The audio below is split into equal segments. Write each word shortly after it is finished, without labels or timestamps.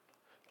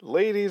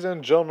Ladies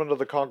and gentlemen of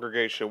the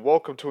congregation,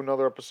 welcome to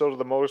another episode of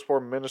the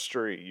Motorsport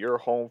Ministry, your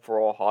home for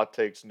all hot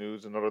takes,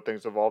 news, and other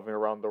things evolving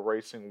around the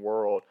racing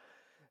world.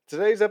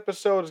 Today's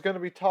episode is going to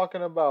be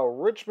talking about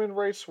Richmond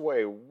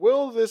Raceway.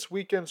 Will this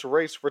weekend's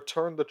race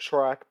return the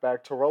track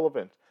back to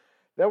relevance?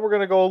 Then we're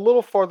going to go a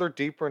little farther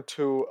deeper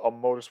into a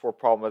motorsport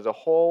problem as a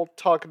whole,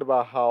 talking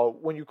about how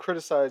when you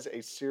criticize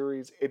a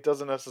series, it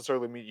doesn't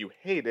necessarily mean you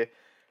hate it.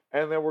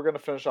 And then we're going to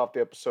finish off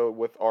the episode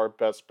with our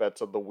best bets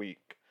of the week.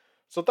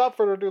 So without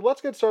further ado, let's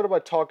get started by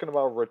talking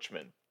about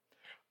Richmond.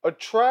 A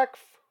track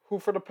who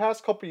for the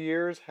past couple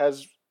years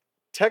has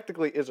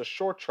technically is a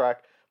short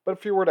track, but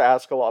if you were to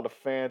ask a lot of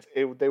fans,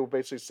 they would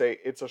basically say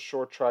it's a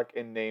short track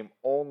in name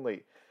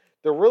only.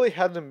 There really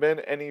hasn't been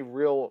any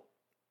real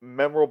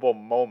memorable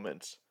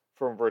moments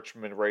from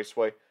Richmond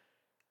Raceway,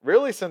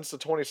 really since the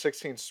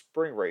 2016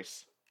 spring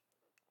race,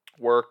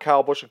 where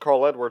Kyle Busch and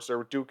Carl Edwards, they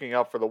were duking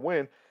out for the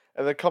win,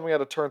 and then coming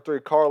out of turn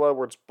 3, Carl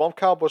Edwards bumped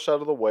Kyle Busch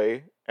out of the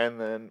way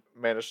and then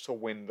managed to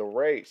win the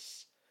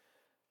race.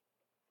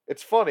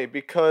 It's funny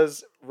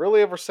because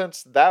really ever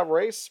since that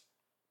race,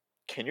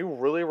 can you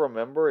really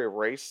remember a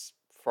race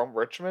from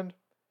Richmond?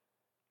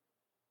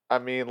 I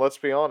mean, let's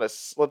be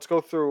honest. Let's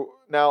go through.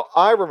 Now,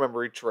 I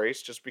remember each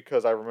race just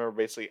because I remember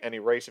basically any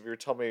race. If you were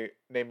to tell me,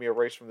 name me a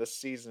race from this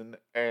season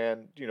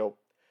and,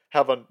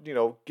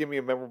 give me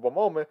a memorable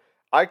moment,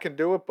 I can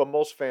do it, but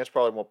most fans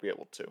probably won't be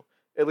able to.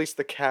 At least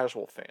the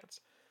casual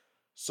fans.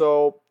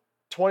 So,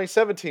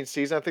 2017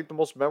 season, I think the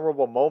most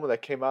memorable moment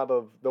that came out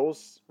of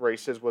those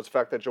races was the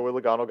fact that Joey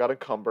Logano got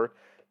encumbered.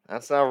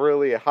 That's not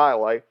really a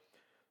highlight.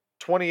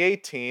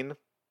 2018,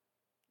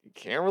 you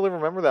can't really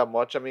remember that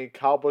much. I mean,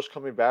 Kyle Busch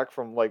coming back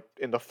from like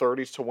in the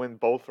 30s to win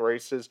both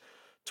races.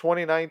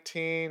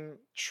 2019,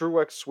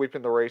 Truex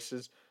sweeping the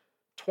races.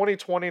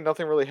 2020,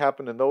 nothing really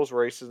happened in those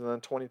races. And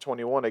then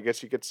 2021, I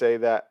guess you could say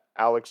that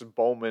Alex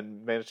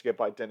Bowman managed to get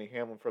by Denny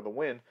Hamlin for the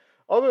win.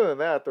 Other than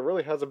that, there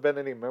really hasn't been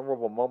any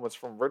memorable moments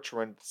from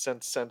Richmond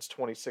since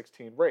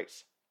 2016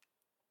 race.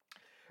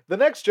 The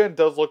next gen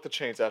does look to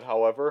change that,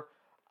 however.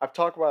 I've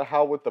talked about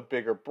how with the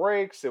bigger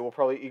brakes, it will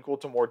probably equal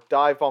to more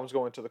dive bombs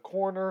going to the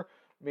corner,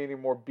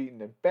 meaning more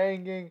beating and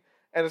banging,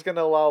 and it's going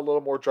to allow a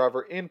little more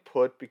driver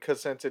input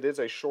because since it is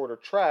a shorter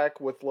track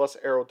with less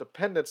aero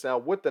dependence now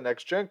with the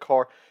next gen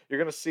car, you're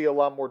going to see a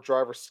lot more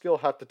driver skill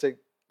have to take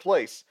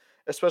place,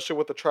 especially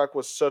with the track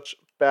with such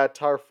bad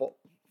tire fall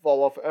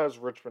off as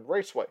Richmond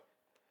Raceway.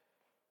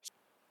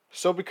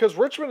 So because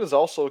Richmond is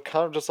also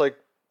kind of just like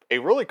a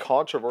really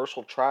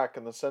controversial track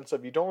in the sense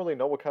of you don't really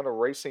know what kind of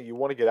racing you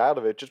want to get out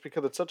of it just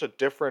because it's such a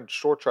different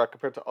short track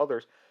compared to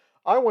others.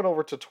 I went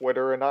over to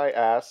Twitter and I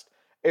asked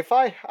if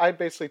I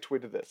basically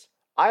tweeted this.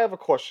 I have a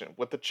question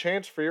with the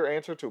chance for your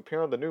answer to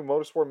appear on the new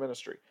Motorsport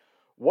Ministry.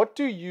 What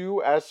do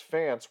you as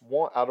fans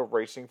want out of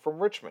racing from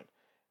Richmond?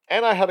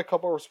 And I had a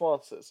couple of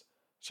responses.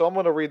 So I'm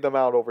going to read them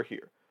out over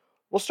here.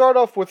 We'll start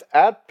off with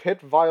at Pit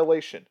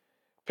Violation.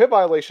 Pit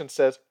Violation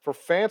says, for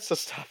fans to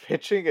stop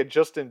hitching and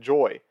just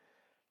enjoy.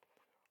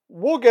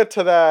 We'll get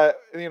to that,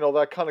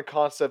 that kind of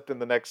concept in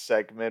the next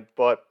segment,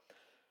 but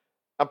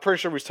I'm pretty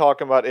sure what he's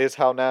talking about is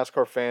how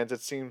NASCAR fans,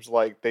 it seems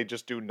like they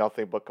just do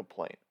nothing but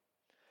complain.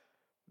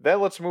 Then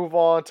let's move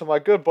on to my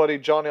good buddy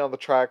Johnny on the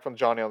Track from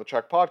Johnny on the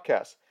Track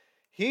podcast.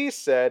 He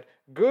said,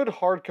 good,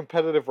 hard,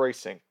 competitive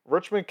racing.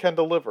 Richmond can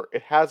deliver.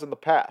 It has in the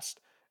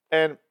past.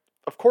 And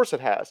of course it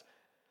has.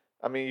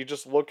 I mean, you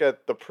just look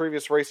at the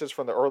previous races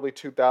from the early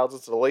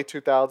 2000s to the late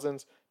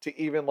 2000s to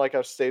even, like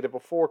I've stated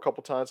before a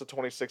couple times, the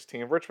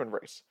 2016 Richmond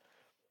race.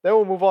 Then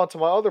we'll move on to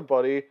my other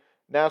buddy,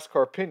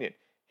 NASCAR Opinion.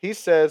 He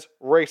says,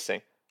 racing.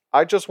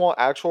 I just want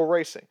actual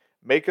racing.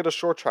 Make it a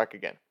short track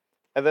again.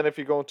 And then if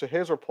you go into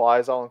his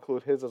replies, I'll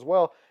include his as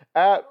well.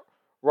 At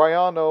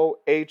Ryano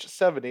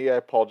H70, I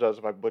apologize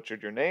if I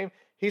butchered your name,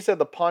 he said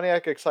the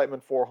Pontiac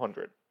Excitement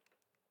 400.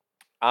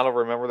 I don't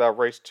remember that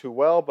race too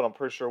well, but I'm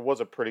pretty sure it was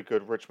a pretty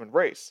good Richmond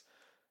race.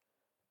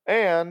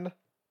 And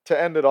to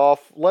end it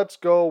off, let's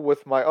go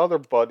with my other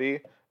buddy,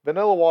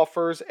 Vanilla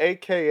Waffers,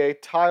 aka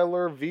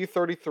Tyler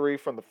V33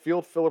 from the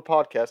Field Filler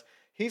podcast.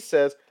 He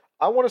says,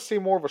 I want to see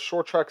more of a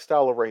short track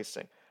style of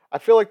racing. I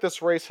feel like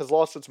this race has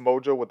lost its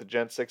mojo with the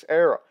Gen 6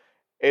 era.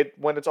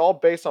 When it's all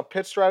based on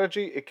pit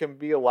strategy, it can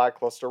be a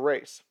lackluster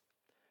race.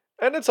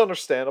 And it's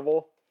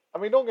understandable. I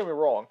mean, don't get me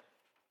wrong.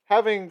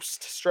 Having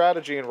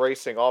strategy in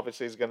racing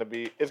obviously is going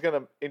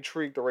to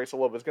intrigue the race a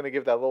little bit. It's going to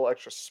give that little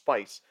extra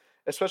spice.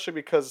 Especially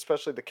because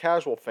the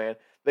casual fan,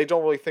 they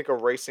don't really think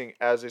of racing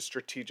as a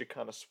strategic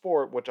kind of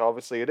sport, which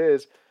obviously it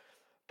is.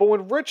 But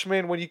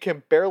when you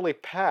can barely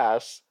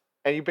pass,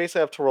 and you basically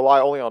have to rely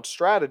only on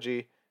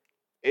strategy,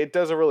 it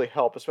doesn't really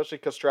help, especially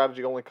because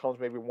strategy only comes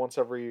maybe once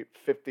every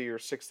 50 or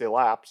 60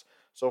 laps.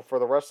 So for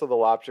the rest of the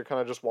laps, you're kind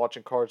of just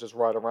watching cars just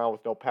ride around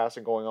with no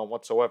passing going on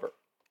whatsoever.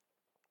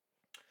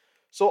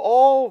 So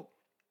all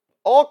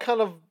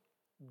kind of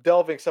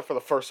delving, except for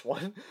the first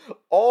one,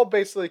 all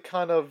basically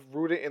kind of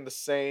rooted in the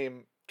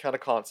same kind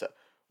of concept.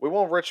 We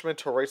want Richmond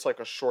to race like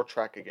a short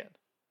track again.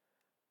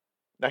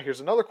 Now here's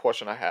another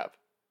question I have.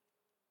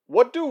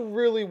 What do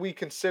really we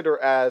consider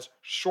as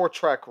short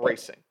track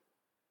racing?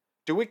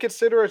 Do we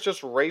consider it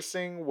just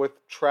racing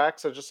with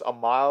tracks that are just a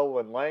mile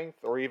in length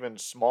or even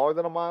smaller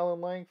than a mile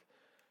in length?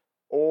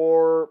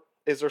 Or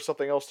is there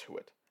something else to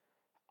it?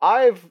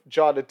 I've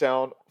jotted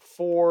down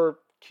 4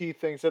 key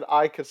things that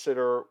I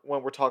consider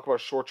when we're talking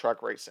about short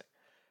track racing.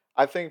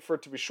 I think for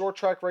it to be short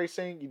track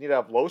racing, you need to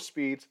have low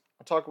speeds.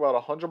 I talk about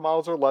 100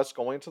 miles or less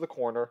going into the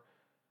corner,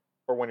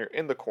 or when you're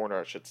in the corner,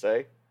 I should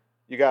say.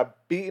 You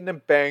got beating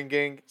and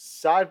banging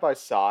side by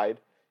side.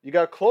 You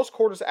got close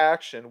quarters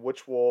action,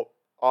 which will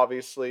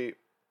obviously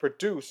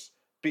produce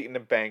beating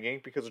and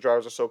banging because the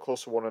drivers are so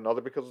close to one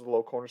another because of the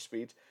low corner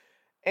speeds.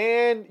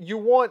 And you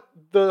want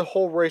the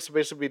whole race to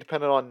basically be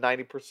dependent on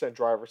 90%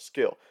 driver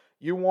skill.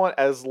 You want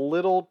as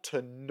little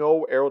to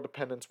no aero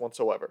dependence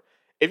whatsoever.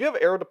 If you have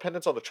aero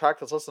dependence on the track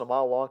that's less than a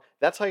mile long,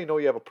 that's how you know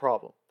you have a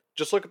problem.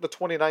 Just look at the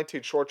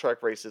 2019 short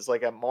track races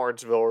like at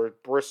Martinsville or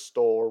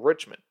Bristol or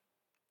Richmond.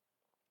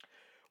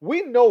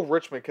 We know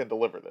Richmond can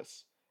deliver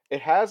this.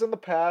 It has in the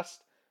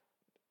past.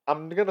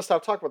 I'm going to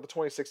stop talking about the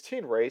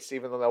 2016 race,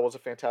 even though that was a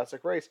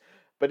fantastic race.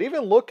 But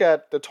even look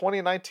at the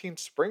 2019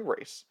 spring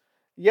race.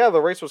 Yeah,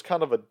 the race was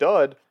kind of a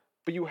dud,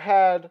 but you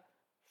had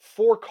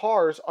 4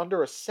 cars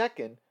under a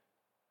second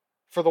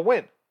for the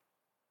win.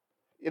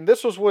 And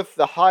this was with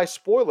the high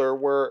spoiler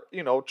where,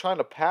 trying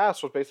to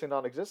pass was basically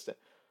non existent.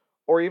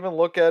 Or even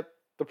look at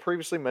the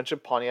previously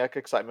mentioned Pontiac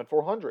Excitement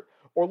 400.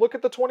 Or look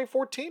at the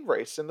 2014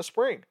 race in the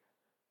spring.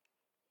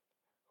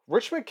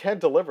 Richmond can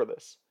deliver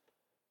this.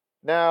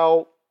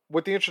 Now,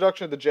 with the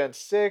introduction of the Gen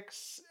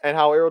 6 and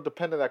how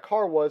aero-dependent that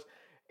car was,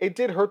 it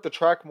did hurt the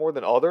track more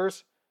than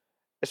others,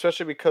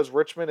 especially because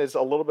Richmond is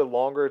a little bit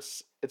longer.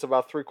 It's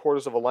about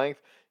 3/4 of a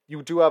length.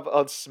 You do have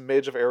a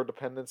smidge of aero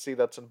dependency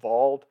that's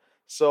involved.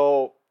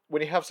 So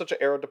when you have such an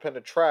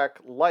aero-dependent track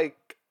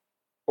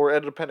or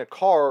aero-dependent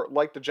car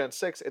like the Gen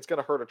 6, it's going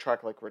to hurt a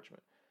track like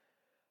Richmond.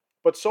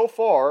 But so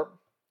far,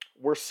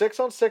 we're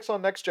 6-on-6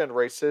 on next-gen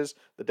races.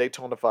 The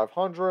Daytona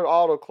 500,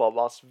 Auto Club,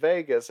 Las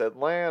Vegas,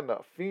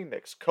 Atlanta,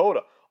 Phoenix,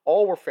 COTA.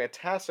 All were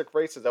fantastic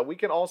races that we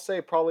can all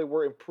say probably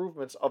were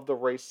improvements of the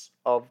race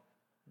of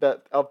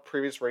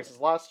previous races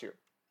last year.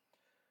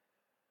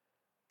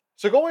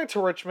 So going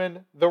to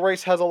Richmond, the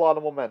race has a lot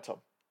of momentum.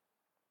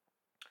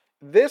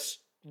 This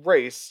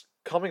race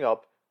coming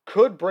up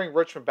could bring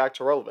Richmond back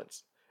to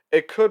relevance.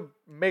 It could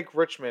make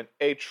Richmond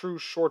a true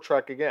short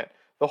track again.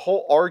 The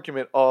whole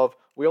argument of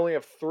we only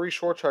have 3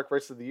 short track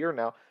races of the year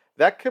now,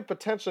 that could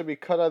potentially be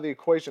cut out of the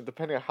equation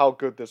depending on how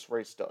good this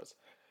race does.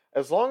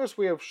 As long as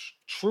we have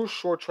true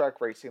short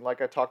track racing,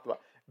 like I talked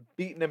about,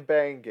 beating and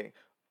banging,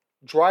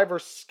 driver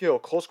skill,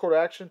 close quarter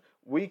action,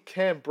 we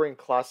can bring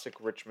classic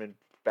Richmond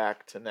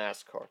back to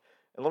NASCAR.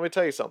 And let me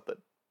tell you something.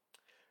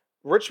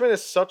 Richmond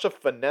is such a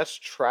finesse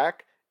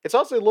track. It's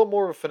honestly a little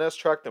more of a finesse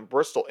track than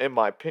Bristol, in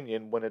my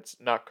opinion, when it's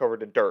not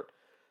covered in dirt.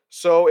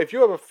 So if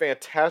you have a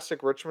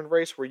fantastic Richmond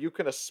race where you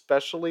can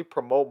especially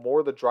promote more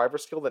of the driver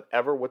skill than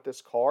ever with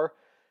this car,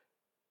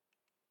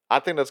 I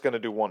think that's going to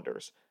do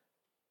wonders.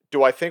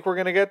 Do I think we're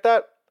going to get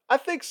that? I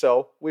think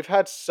so. We've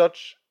had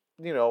such,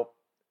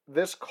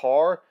 this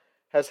car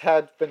has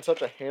been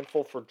such a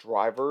handful for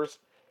drivers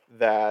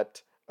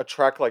that a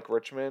track like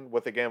Richmond,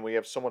 we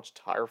have so much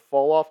tire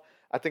fall off,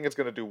 I think it's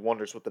going to do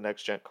wonders with the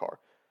next gen car.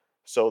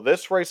 So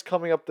this race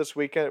coming up this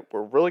weekend,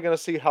 we're really going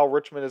to see how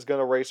Richmond is going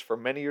to race for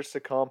many years to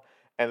come.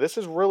 And this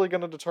is really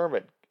going to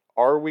determine,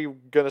 are we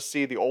going to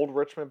see the old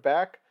Richmond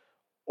back?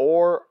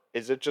 Or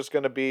is it just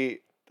going to be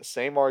the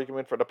same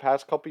argument for the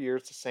past couple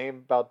years, the same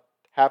about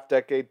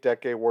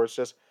decade, where it's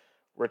just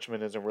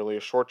Richmond isn't really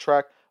a short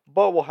track,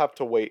 but we'll have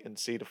to wait and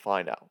see to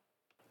find out.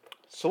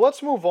 So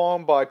let's move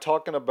on by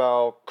talking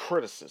about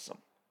criticism.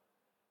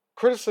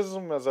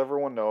 Criticism, as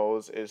everyone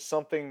knows, is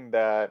something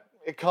that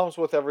it comes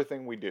with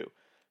everything we do.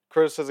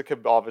 Criticism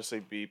could obviously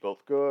be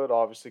both good,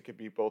 obviously could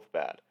be both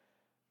bad.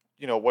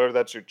 Whether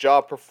that's your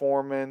job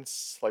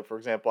performance, like for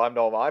example, I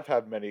know I've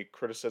had many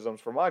criticisms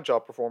for my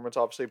job performance,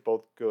 obviously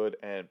both good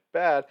and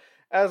bad,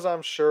 as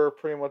I'm sure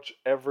pretty much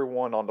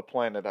everyone on the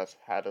planet has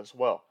had as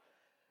well.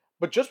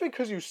 But just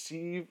because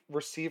you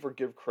receive or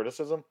give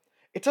criticism,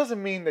 it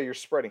doesn't mean that you're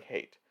spreading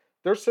hate.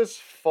 There's this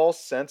false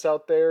sense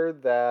out there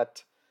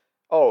that,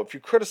 if you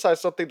criticize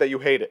something, that you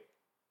hate it.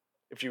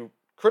 If you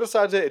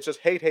criticize it, it's just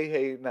hate,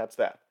 and that's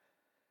that.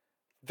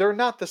 They're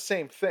not the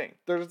same thing.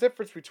 There's a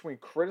difference between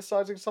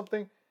criticizing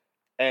something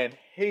and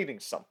hating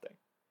something.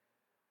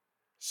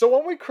 So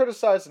when we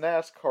criticize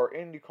NASCAR,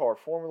 IndyCar,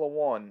 Formula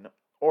One,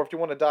 or if you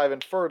want to dive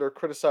in further,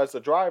 criticize the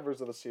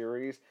drivers of the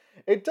series,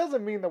 it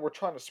doesn't mean that we're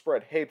trying to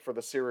spread hate for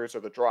the series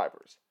or the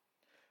drivers.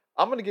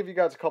 I'm going to give you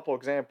guys a couple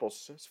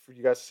examples for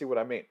you guys to see what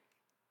I mean.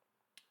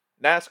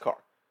 NASCAR.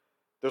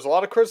 There's a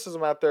lot of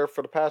criticism out there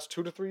for the past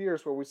 2 to 3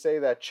 years where we say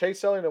that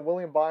Chase Elliott and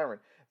William Byron,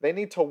 they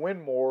need to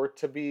win more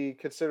to be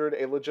considered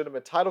a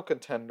legitimate title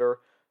contender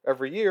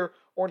every year,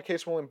 or in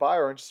case William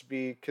Byron, just to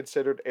be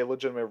considered a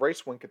legitimate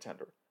race win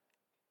contender.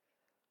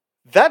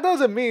 That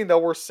doesn't mean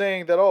that we're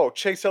saying that,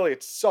 Chase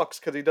Elliott sucks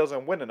because he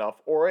doesn't win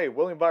enough, or hey,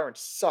 William Byron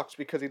sucks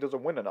because he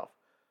doesn't win enough.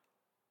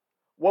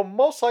 What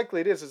most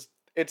likely it is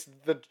it's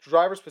the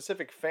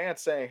driver-specific fan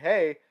saying,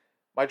 hey,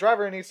 my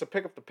driver needs to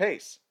pick up the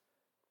pace.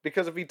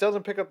 Because if he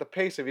doesn't pick up the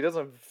pace, if he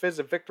doesn't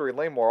visit victory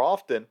lane more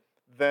often,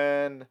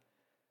 then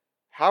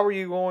how are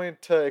you going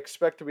to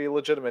expect to be a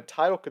legitimate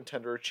title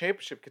contender or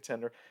championship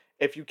contender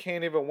if you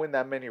can't even win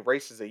that many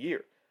races a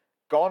year?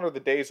 Gone are the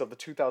days of the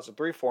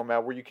 2003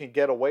 format where you can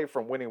get away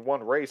from winning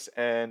one race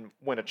and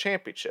win a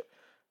championship.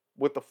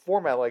 With a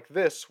format like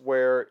this,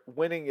 where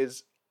winning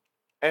is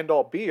end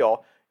all be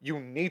all, you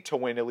need to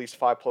win at least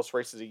 5+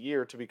 races a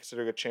year to be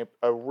considered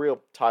a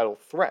real title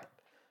threat.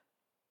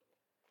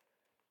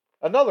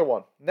 Another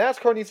one,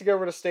 NASCAR needs to get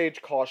rid of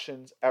stage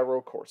cautions at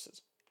road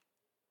courses.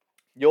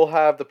 You'll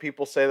have the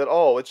people say that,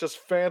 oh, it's just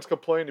fans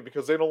complaining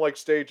because they don't like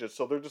stages,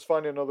 so they're just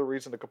finding another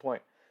reason to complain.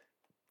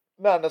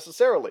 Not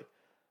necessarily.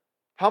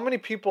 How many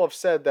people have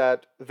said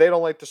that they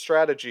don't like the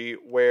strategy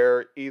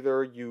where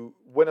either you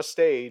win a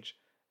stage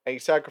and you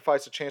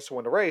sacrifice a chance to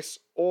win a race,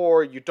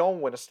 or you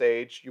don't win a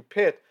stage, you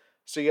pit,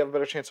 so you have a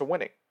better chance of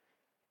winning?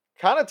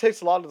 Kind of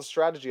takes a lot of the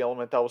strategy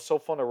element that was so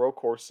fun at road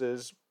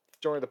courses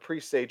during the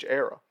pre-stage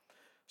era.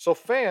 So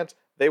fans,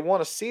 they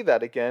want to see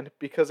that again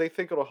because they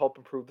think it'll help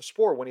improve the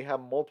sport when you have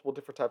multiple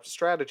different types of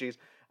strategies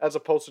as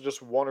opposed to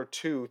just one or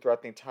two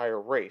throughout the entire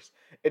race.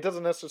 It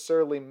doesn't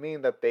necessarily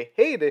mean that they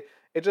hate it,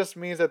 it just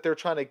means that they're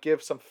trying to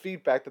give some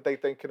feedback that they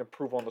think can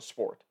improve on the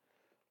sport.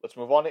 Let's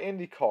move on to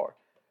IndyCar.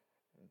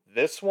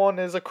 This one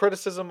is a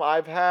criticism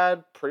I've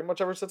had pretty much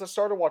ever since I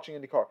started watching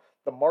IndyCar.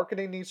 The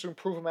marketing needs to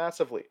improve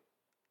massively.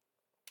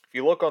 If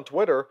you look on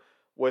Twitter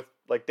with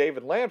like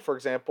David Land, for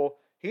example,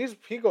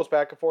 he goes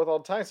back and forth all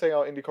the time saying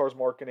how IndyCar's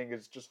marketing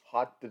is just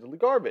hot diddly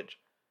garbage.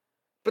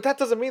 But that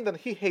doesn't mean that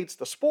he hates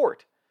the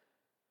sport.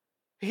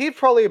 He's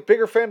probably a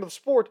bigger fan of the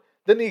sport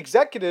than the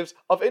executives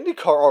of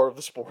IndyCar are of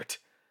the sport.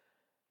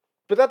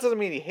 But that doesn't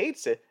mean he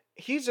hates it.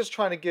 He's just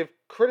trying to give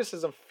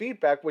criticism,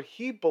 feedback, what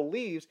he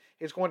believes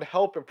is going to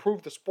help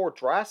improve the sport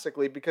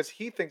drastically because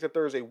he thinks that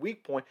there is a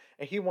weak point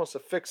and he wants to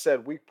fix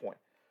said weak point.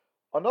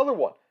 Another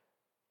one,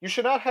 you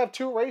should not have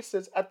two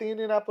races at the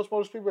Indianapolis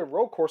Motor Speedway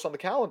road course on the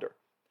calendar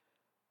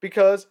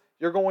because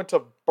you're going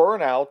to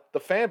burn out the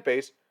fan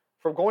base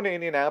from going to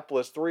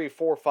Indianapolis 3,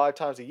 4, 5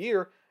 times a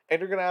year, and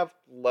you're going to have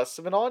less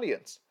of an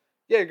audience.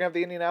 Yeah, you're going to have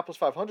the Indianapolis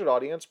 500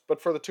 audience,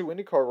 but for the two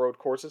IndyCar road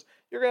courses,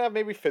 you're going to have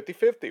maybe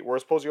 50-50,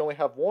 whereas suppose you only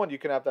have one, you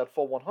can have that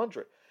full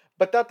 100.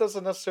 But that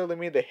doesn't necessarily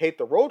mean they hate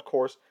the road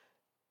course.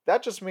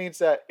 That just means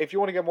that if you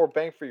want to get more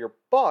bang for your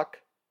buck,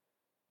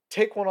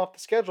 take one off the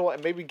schedule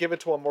and maybe give it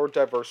to a more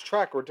diverse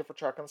track or a different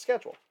track on the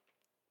schedule.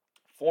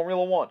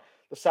 Formula One,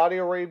 the Saudi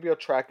Arabia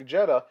track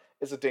Jeddah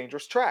is a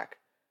dangerous track.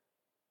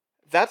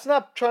 That's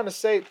not trying to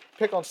say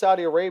pick on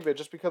Saudi Arabia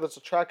just because it's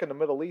a track in the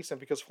Middle East and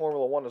because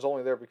Formula One is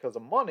only there because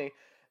of money.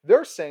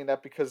 They're saying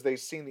that because they've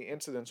seen the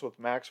incidents with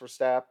Max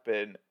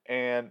Verstappen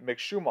and Mick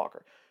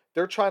Schumacher.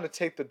 They're trying to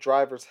take the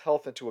driver's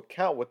health into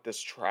account with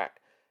this track.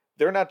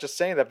 They're not just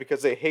saying that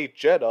because they hate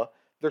Jeddah.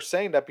 They're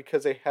saying that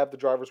because they have the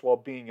driver's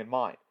well-being in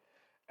mind.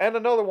 And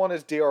another one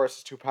is DRS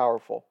is too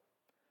powerful.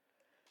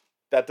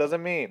 That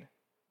doesn't mean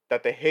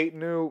that they hate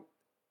new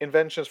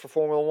inventions for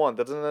Formula One.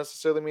 That doesn't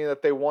necessarily mean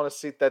that they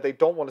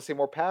don't want to see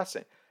more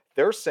passing.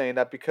 They're saying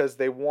that because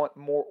they want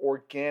more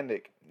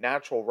organic,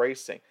 natural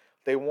racing.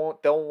 They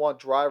don't want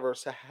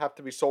drivers to have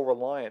to be so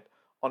reliant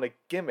on a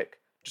gimmick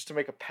just to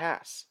make a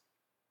pass.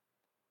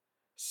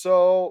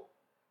 So,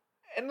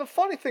 and the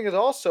funny thing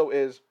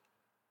is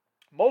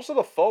most of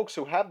the folks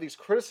who have these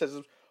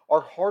criticisms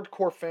are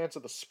hardcore fans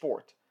of the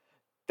sport.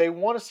 They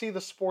want to see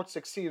the sport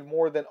succeed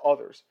more than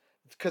others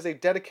because they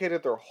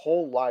dedicated their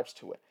whole lives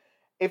to it.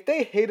 If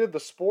they hated the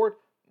sport,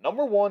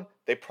 number one,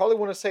 they probably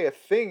wouldn't say a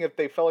thing if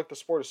they felt like the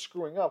sport is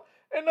screwing up.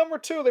 And number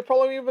two, they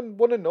probably even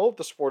wouldn't know if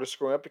the sport is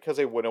screwing up because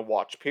they wouldn't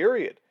watch,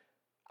 period.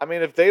 I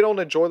mean, if they don't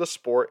enjoy the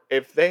sport,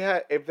 if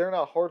they're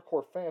not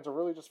hardcore fans or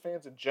really just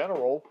fans in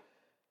general,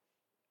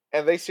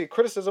 and they see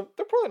criticism,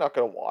 they're probably not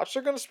going to watch.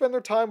 They're going to spend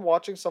their time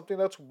watching something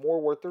that's more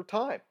worth their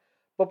time.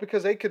 But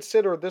because they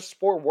consider this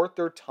sport worth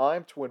their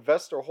time to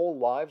invest their whole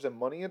lives and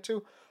money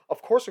into,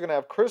 of course they're going to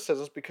have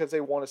criticisms because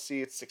they want to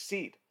see it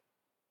succeed.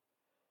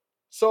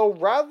 So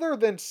rather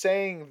than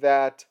saying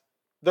that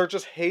they're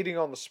just hating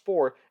on the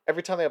sport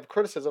every time they have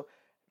criticism,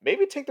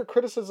 maybe take their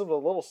criticism a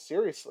little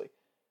seriously.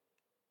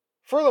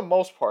 For the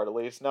most part, at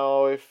least.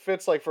 Now, if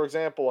it's like, for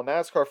example, a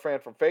NASCAR fan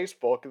from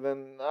Facebook,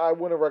 then I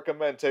wouldn't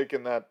recommend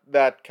taking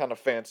that kind of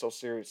fan so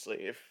seriously.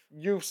 If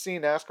you've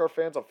seen NASCAR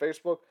fans on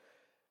Facebook,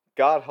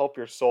 God help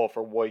your soul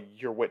for what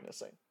you're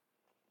witnessing.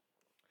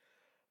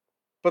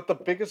 But the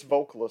biggest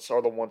vocalists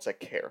are the ones that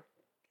care.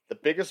 The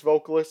biggest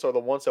vocalists are the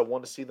ones that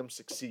want to see them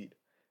succeed.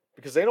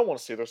 Because they don't want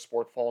to see their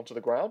sport fall into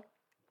the ground.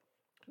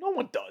 No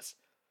one does.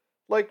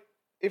 Like,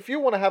 if you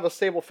want to have a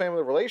stable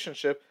family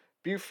relationship,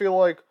 but you feel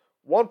like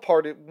one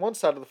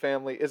side of the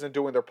family isn't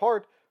doing their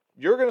part,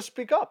 you're going to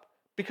speak up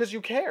because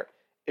you care.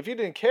 If you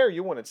didn't care,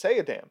 you wouldn't say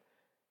a damn.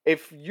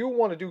 If you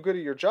want to do good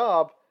at your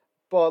job,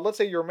 but let's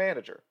say you're a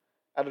manager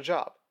at a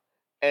job,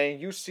 and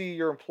you see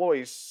your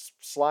employees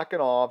slacking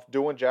off,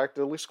 doing jack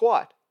diddly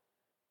squat.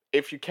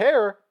 If you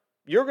care,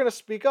 you're going to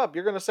speak up.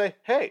 You're going to say,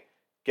 hey,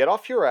 get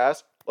off your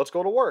ass, let's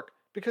go to work,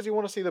 because you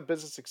want to see the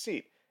business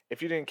succeed.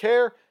 If you didn't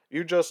care,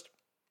 you just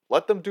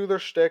let them do their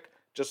shtick,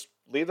 Just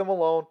leave them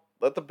alone.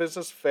 Let the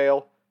business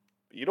fail.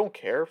 You don't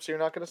care, so you're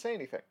not going to say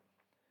anything.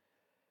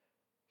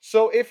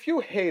 So if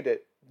you hate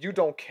it, you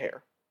don't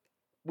care.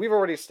 We've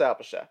already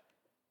established that.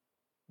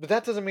 But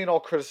that doesn't mean all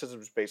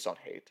criticism is based on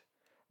hate.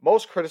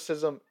 Most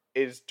criticism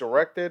is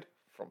directed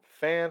from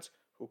fans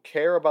who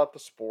care about the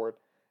sport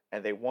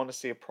and they want to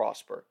see it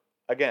prosper.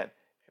 Again,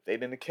 if they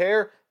didn't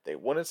care, they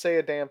wouldn't say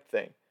a damn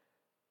thing.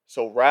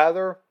 So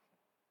rather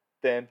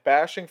than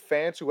bashing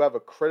fans who have a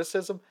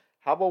criticism,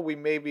 how about we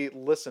maybe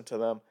listen to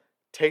them,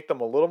 take them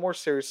a little more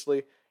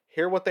seriously,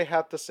 hear what they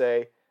have to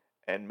say,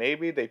 and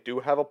maybe they do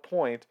have a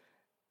point,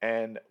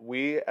 and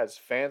we as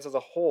fans as a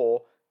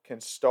whole can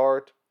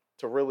start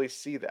to really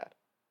see that.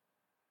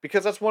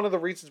 Because that's one of the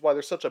reasons why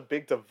there's such a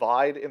big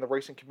divide in the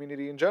racing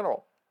community in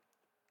general.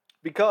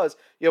 Because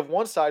you have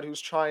one side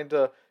who's trying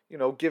to,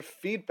 give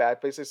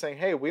feedback, basically saying,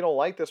 hey, we don't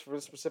like this for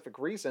this specific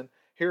reason.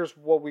 Here's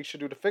what we should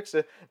do to fix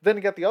it. Then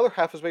you get the other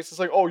half is basically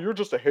saying, oh, you're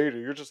just a hater.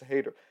 You're just a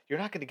hater. You're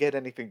not going to get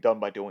anything done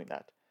by doing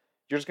that.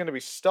 You're just going to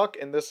be stuck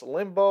in this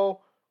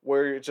limbo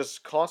where it's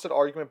just constant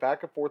argument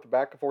back and forth,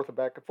 back and forth, and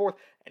back and forth,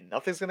 and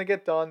nothing's going to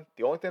get done.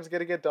 The only thing that's going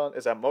to get done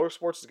is that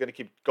motorsports is going to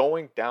keep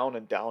going down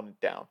and down and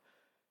down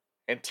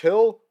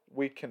until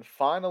we can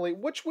finally,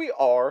 which we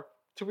are,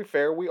 to be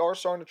fair, we are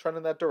starting to trend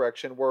in that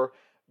direction where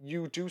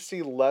you do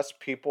see less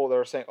people that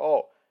are saying,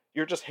 oh,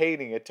 you're just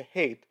hating it to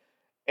hate.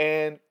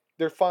 And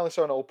they're finally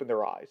starting to open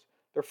their eyes.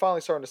 They're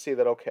finally starting to see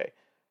that, okay,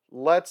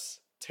 let's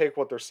take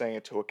what they're saying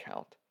into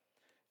account.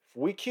 If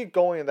we keep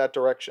going in that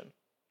direction,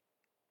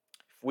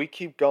 if we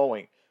keep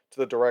going to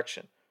the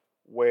direction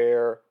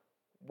where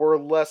we're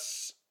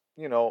less,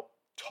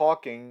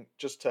 talking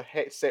just to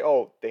say,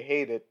 oh, they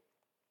hate it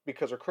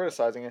because they're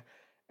criticizing it,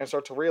 and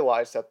start to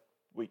realize that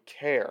we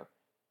care.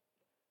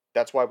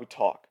 That's why we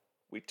talk.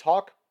 We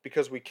talk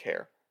because we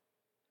care.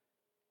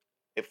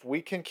 If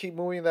we can keep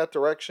moving in that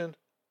direction,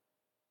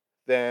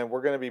 then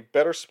we're going to be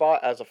better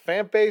spot as a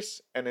fan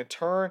base, and in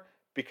turn,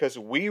 because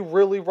we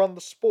really run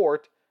the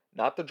sport,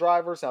 not the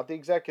drivers, not the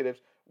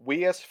executives,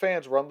 we as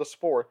fans run the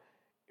sport.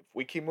 If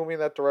we keep moving in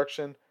that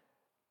direction,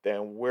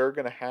 then we're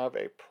going to have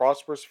a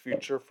prosperous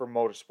future for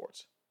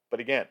motorsports. But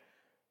again,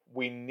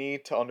 we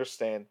need to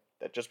understand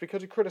that just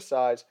because you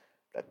criticize,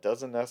 that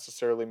doesn't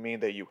necessarily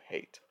mean that you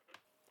hate.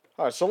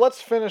 Alright, so let's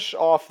finish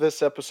off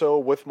this episode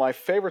with my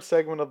favorite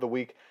segment of the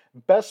week,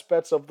 Best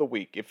Bets of the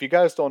Week. If you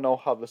guys don't know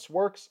how this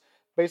works,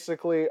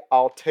 basically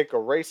I'll take a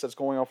race that's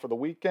going on for the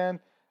weekend,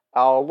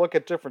 I'll look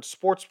at different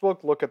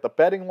sportsbook, look at the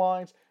betting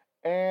lines,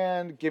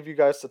 and give you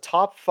guys the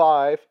top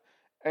 5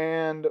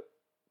 and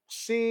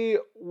see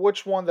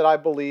which one that I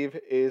believe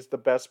is the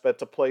best bet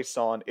to place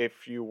on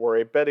if you were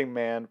a betting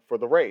man for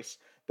the race.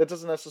 That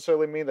doesn't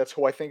necessarily mean that's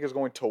who I think is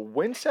going to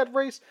win said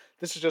race.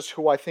 This is just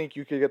who I think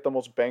you could get the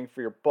most bang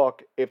for your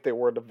buck if they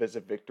were to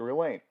visit Victory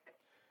Lane.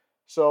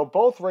 So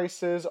both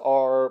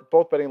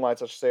betting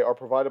lines, I should say, are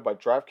provided by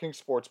DraftKings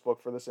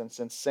Sportsbook for this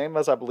instance, same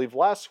as I believe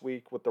last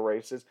week with the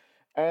races.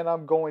 And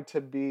I'm going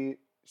to be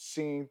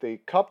seeing the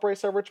Cup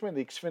race at Richmond,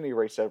 the Xfinity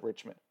race at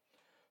Richmond.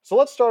 So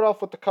let's start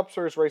off with the Cup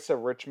Series race at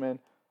Richmond.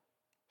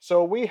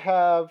 So we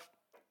have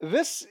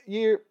this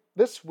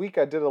week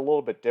I did a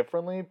little bit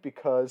differently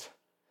because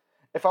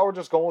if I were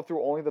just going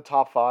through only the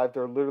top 5,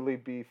 there would literally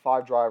be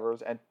 5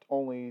 drivers and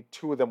only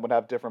 2 of them would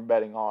have different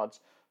betting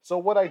odds. So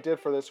what I did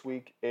for this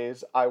week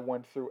is I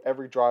went through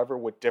every driver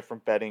with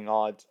different betting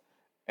odds,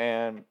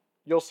 and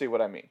you'll see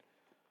what I mean.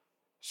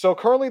 So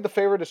currently the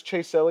favorite is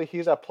Chase Elliott.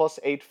 He's at plus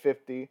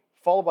 850,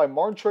 followed by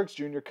Martin Truex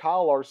Jr.,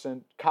 Kyle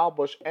Larson, Kyle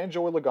Busch, and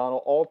Joey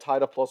Logano, all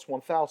tied at plus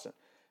 1,000.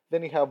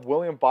 Then you have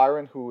William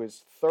Byron, who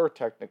is third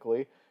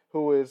technically,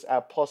 who is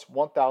at plus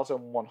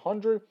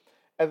 1,100.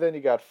 And then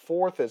you got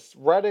fourth is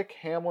Reddick,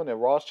 Hamlin,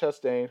 and Ross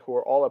Chastain, who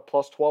are all at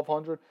plus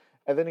 1,200.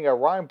 And then you got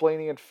Ryan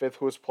Blaney in fifth,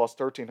 who is plus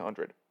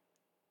 1,300.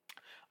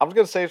 I'm just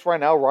gonna say this right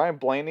now: Ryan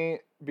Blaney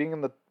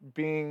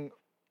being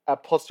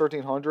at plus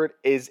 1,300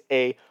 is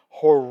a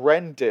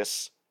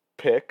horrendous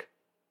pick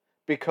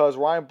because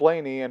Ryan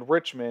Blaney and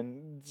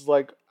Richmond is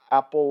like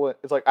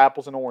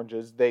apples and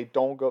oranges. They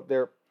don't go;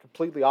 they're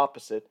completely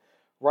opposite.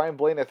 Ryan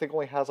Blaney, I think,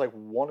 only has like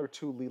 1 or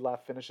 2 lead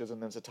lap finishes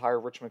in his entire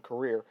Richmond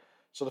career.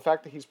 So the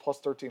fact that he's plus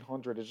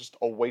 1,300 is just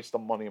a waste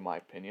of money in my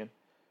opinion.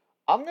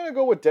 I'm going to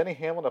go with Denny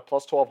Hamlin at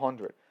plus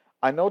 1,200.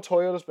 I know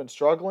Toyota's been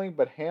struggling,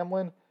 but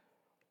Hamlin,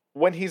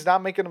 when he's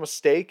not making a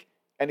mistake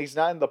and he's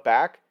not in the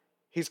back,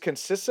 he's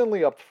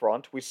consistently up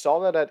front. We saw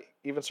that at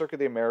even Circuit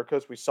of the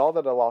Americas. We saw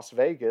that at Las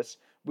Vegas.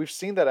 We've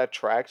seen that at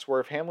tracks where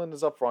if Hamlin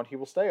is up front, he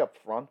will stay up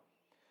front.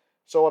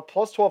 So at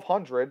plus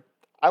 1,200,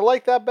 I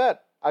like that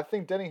bet. I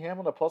think Denny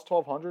Hamlin at plus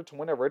 1,200 to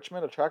win at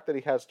Richmond, a track that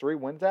he has 3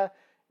 wins at,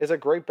 is a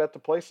great bet to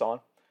place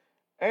on.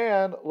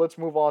 And let's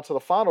move on to the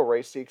final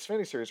race, the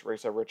Xfinity Series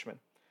race at Richmond.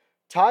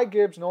 Ty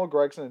Gibbs, Noah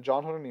Gragson, and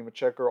John Hunter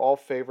Nemechek are all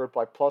favored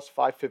by plus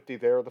 550.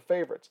 They are the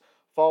favorites,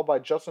 followed by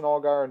Justin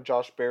Allgaier and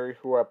Josh Berry,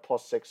 who are at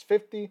plus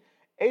 650.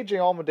 AJ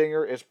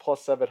Allmendinger is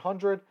plus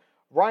 700.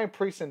 Ryan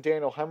Preece and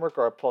Daniel Hemrick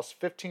are at plus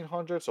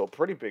 1,500, so a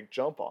pretty big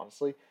jump,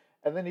 honestly.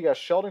 And then you got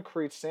Sheldon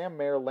Creed, Sam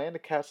Mayer,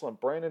 Landon Castle, and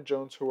Brandon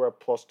Jones, who are at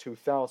plus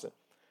 2,000.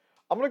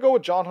 I'm going to go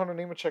with John Hunter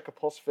Nemechek at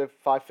plus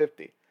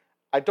 550.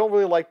 I don't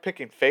really like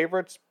picking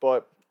favorites,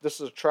 but this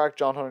is a track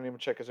John Hunter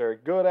Nemechek is very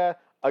good at.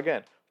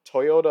 Again,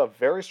 Toyota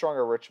very strong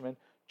at Richmond.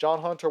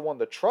 John Hunter won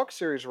the Truck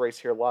Series race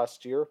here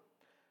last year.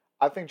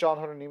 I think John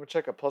Hunter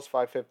Nemechek at plus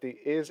 550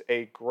 is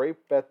a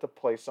great bet to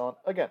place on.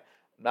 Again,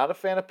 not a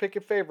fan of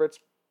picking favorites,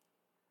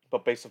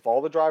 but based off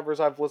all the drivers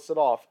I've listed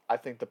off, I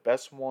think the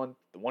best one,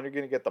 the one you're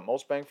going to get the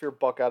most bang for your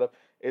buck out of,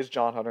 is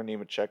John Hunter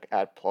Nemechek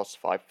at plus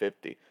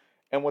 550.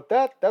 And with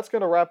that, that's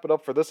going to wrap it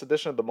up for this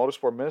edition of the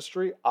Motorsport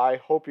Ministry. I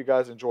hope you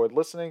guys enjoyed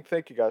listening.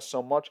 Thank you guys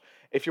so much.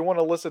 If you want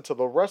to listen to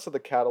the rest of the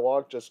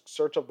catalog, just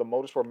search up the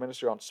Motorsport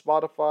Ministry on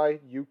Spotify.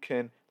 You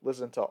can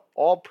listen to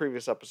all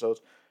previous episodes.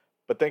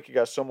 But thank you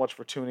guys so much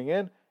for tuning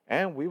in,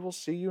 and we will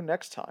see you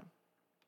next time.